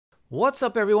What's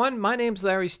up everyone, my name's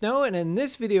Larry Snow, and in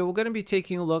this video we're going to be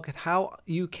taking a look at how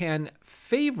you can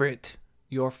favorite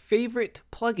your favorite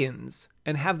plugins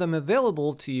and have them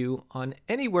available to you on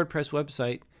any WordPress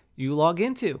website you log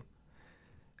into.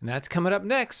 And that's coming up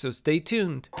next, so stay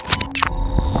tuned.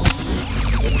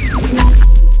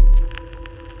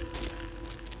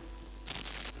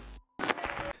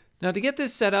 Now to get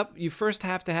this set up, you first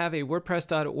have to have a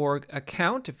WordPress.org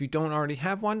account. If you don't already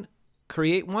have one,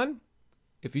 create one.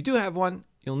 If you do have one,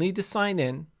 you'll need to sign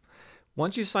in.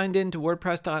 Once you're signed in to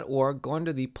WordPress.org, go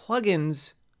under the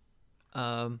Plugins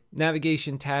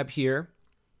navigation tab here,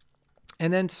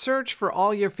 and then search for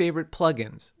all your favorite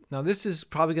plugins. Now this is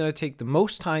probably going to take the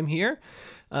most time here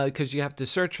because you have to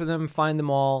search for them, find them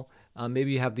all.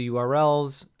 Maybe you have the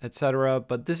URLs, etc.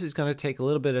 But this is going to take a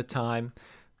little bit of time.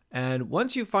 And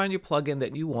once you find your plugin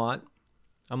that you want,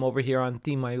 I'm over here on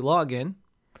Theme My Login.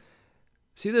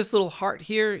 See this little heart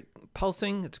here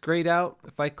pulsing? It's grayed out.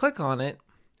 If I click on it,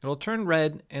 it'll turn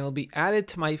red and it'll be added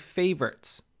to my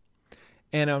favorites.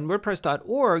 And on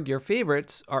WordPress.org, your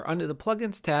favorites are under the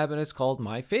Plugins tab and it's called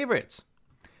My Favorites.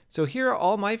 So here are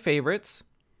all my favorites.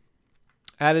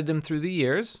 Added them through the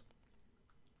years.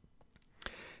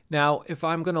 Now, if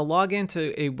I'm going to log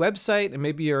into a website and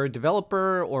maybe you're a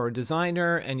developer or a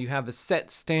designer and you have a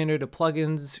set standard of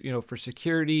plugins, for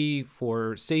security,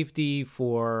 for safety,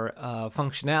 for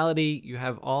functionality, you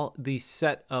have all these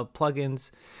set of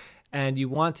plugins and you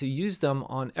want to use them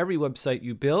on every website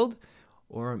you build,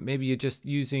 or maybe you're just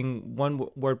using one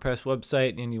WordPress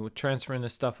website and you transferring the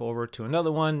stuff over to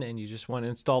another one and you just want to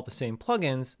install the same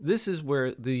plugins. This is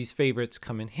where these favorites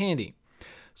come in handy.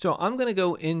 So I'm going to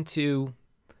go into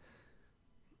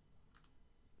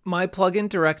my plugin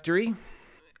directory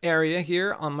area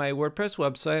here on my WordPress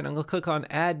website. I'm going to click on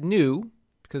Add New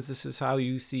because this is how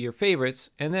you see your favorites.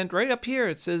 And then right up here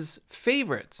it says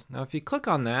Favorites. Now if you click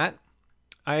on that,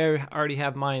 I already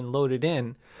have mine loaded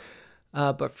in.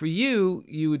 But for you,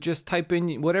 you would just type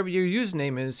in whatever your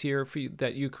username is here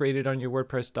that you created on your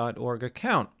WordPress.org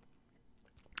account.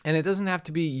 And it doesn't have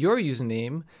to be your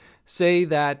username. Say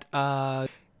that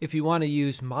if you want to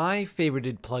use my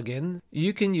favorited plugins,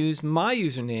 you can use my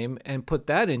username and put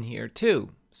that in here too.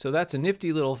 So that's a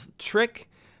nifty little trick.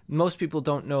 Most people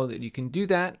don't know that you can do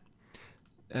that.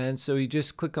 And so you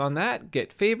just click on that,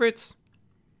 get favorites,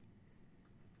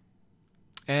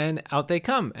 and out they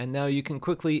come. And now you can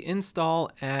quickly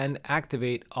install and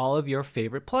activate all of your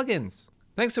favorite plugins.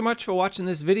 Thanks so much for watching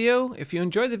this video. If you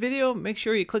enjoyed the video, make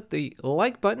sure you click the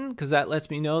like button because that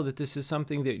lets me know that this is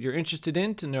something that you're interested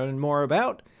in to learn more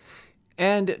about.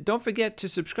 And don't forget to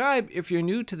subscribe if you're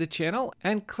new to the channel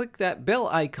and click that bell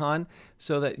icon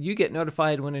so that you get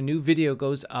notified when a new video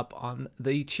goes up on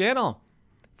the channel.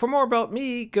 For more about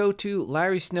me, go to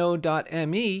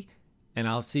larrysnow.me and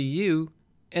I'll see you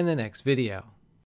in the next video.